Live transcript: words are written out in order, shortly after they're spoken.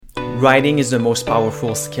Writing is the most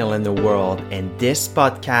powerful skill in the world, and this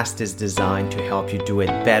podcast is designed to help you do it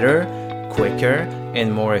better, quicker,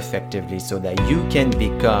 and more effectively so that you can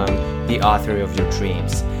become the author of your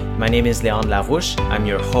dreams. My name is Leon Larouche. I'm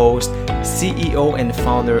your host, CEO, and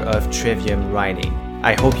founder of Trivium Writing.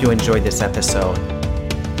 I hope you enjoyed this episode.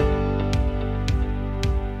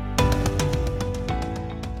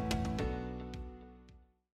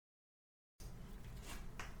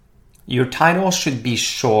 Your title should be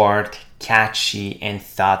short, catchy, and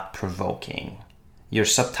thought-provoking. Your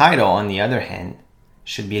subtitle, on the other hand,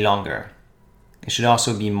 should be longer. It should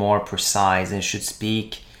also be more precise and should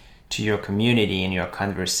speak to your community and your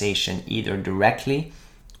conversation either directly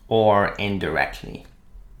or indirectly.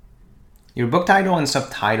 Your book title and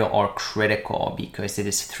subtitle are critical because it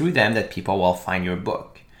is through them that people will find your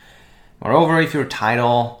book. Moreover, if your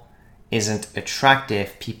title isn't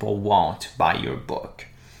attractive, people won't buy your book.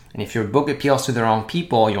 And if your book appeals to the wrong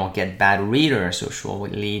people, you'll get bad readers, which will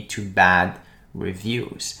lead to bad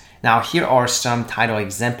reviews. Now, here are some title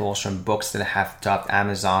examples from books that have topped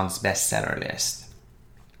Amazon's bestseller list.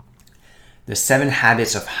 The 7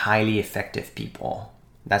 Habits of Highly Effective People.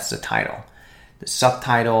 That's the title. The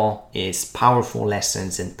subtitle is Powerful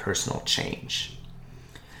Lessons in Personal Change.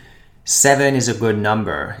 7 is a good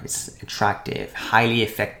number. It's attractive, highly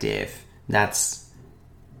effective. That's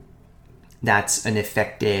an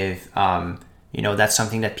effective, that's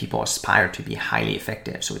something that people aspire to be highly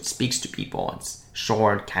effective. So it speaks to people. It's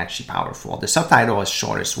short, catchy, powerful. The subtitle is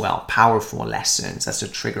short as well. Powerful lessons. That's a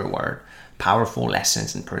trigger word. Powerful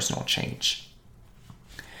lessons in personal change.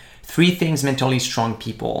 3 things mentally strong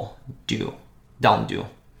people don't do.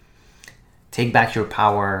 Take back your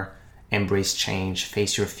power, embrace change,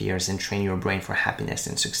 face your fears, and train your brain for happiness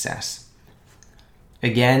and success.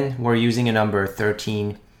 Again, we're using a number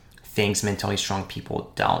 13. Things mentally strong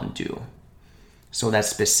people don't do. So that's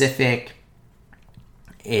specific.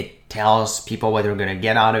 It tells people what they're going to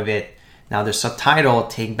get out of it. Now the subtitle,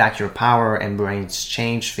 Take Back Your Power, Embrace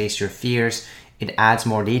Change, Face Your Fears, it adds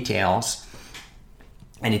more details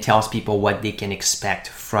and it tells people what they can expect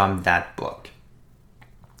from that book.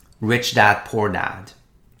 Rich Dad, Poor Dad.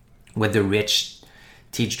 What the rich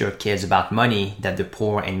teach their kids about money that the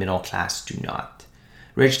poor and middle class do not.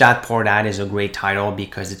 Rich Dad, Poor Dad is a great title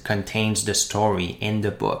because it contains the story in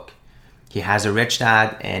the book. He has a rich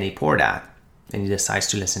dad and a poor dad, and he decides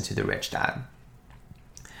to listen to the rich dad.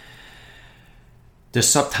 The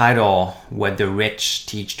subtitle, What the Rich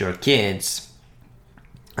Teach Their Kids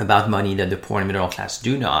about money that the poor and middle class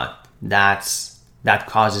do not, that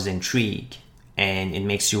causes intrigue, and it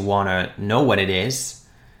makes you want to know what it is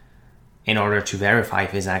in order to verify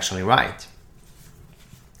if it's actually right.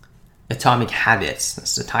 Atomic Habits,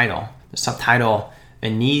 that's the title. The subtitle,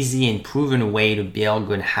 An Easy and Proven Way to Build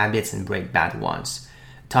Good Habits and Break Bad Ones.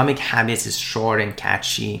 Atomic Habits is short and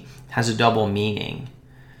catchy, has a double meaning.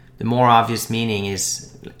 The more obvious meaning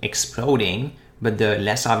is exploding, but the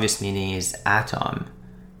less obvious meaning is atom.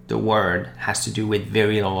 The word has to do with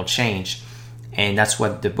very little change, and that's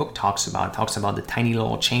what the book talks about. It talks about the tiny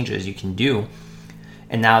little changes you can do.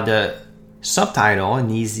 And now the subtitle, An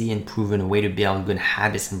Easy and Proven Way to Build Good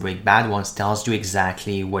Habits and Break Bad Ones, tells you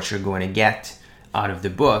exactly what you're going to get out of the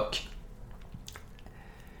book.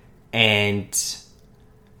 And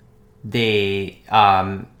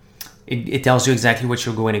it tells you exactly what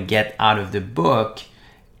you're going to get out of the book,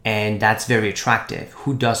 and that's very attractive.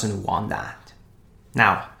 Who doesn't want that?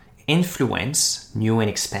 Now, Influence, new and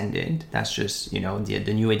expanded, that's just,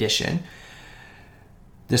 the new edition.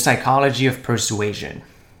 The Psychology of Persuasion.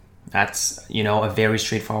 That's, a very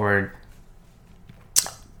straightforward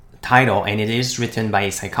title, and it is written by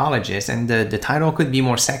a psychologist, and the title could be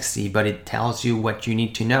more sexy, but it tells you what you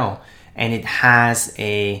need to know, and it has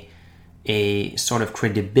a sort of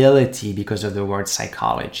credibility because of the word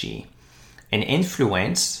psychology. And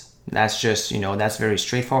Influence, that's just, that's very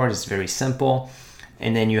straightforward, it's very simple.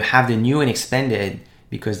 And then you have the new and expanded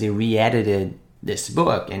because they re-edited this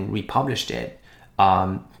book and republished it.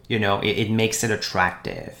 It makes it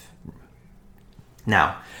attractive.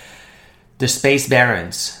 Now, the Space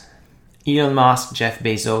Barons, Elon Musk, Jeff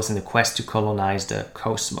Bezos, and the quest to colonize the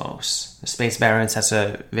cosmos. The Space Barons has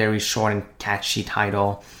a very short and catchy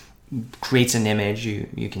title, creates an image,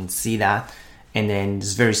 you can see that, and then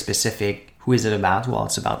it's very specific. Who is it about? Well,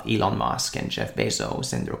 it's about Elon Musk and Jeff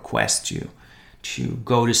Bezos and their quest to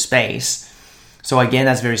go to space. So again,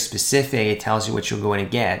 that's very specific. It tells you what you're going to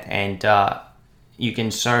get, and you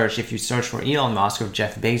can search, if you search for Elon Musk or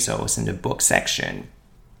Jeff Bezos in the book section,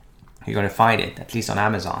 you're going to find it, at least on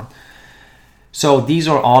Amazon. So these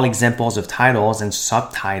are all examples of titles and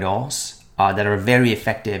subtitles that are very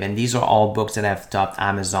effective. And these are all books that have topped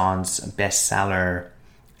Amazon's bestseller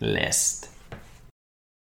list.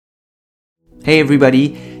 Hey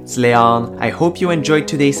everybody, it's Leon. I hope you enjoyed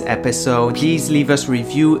today's episode. Please leave us a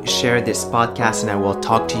review, share this podcast, and I will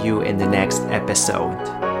talk to you in the next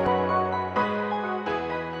episode.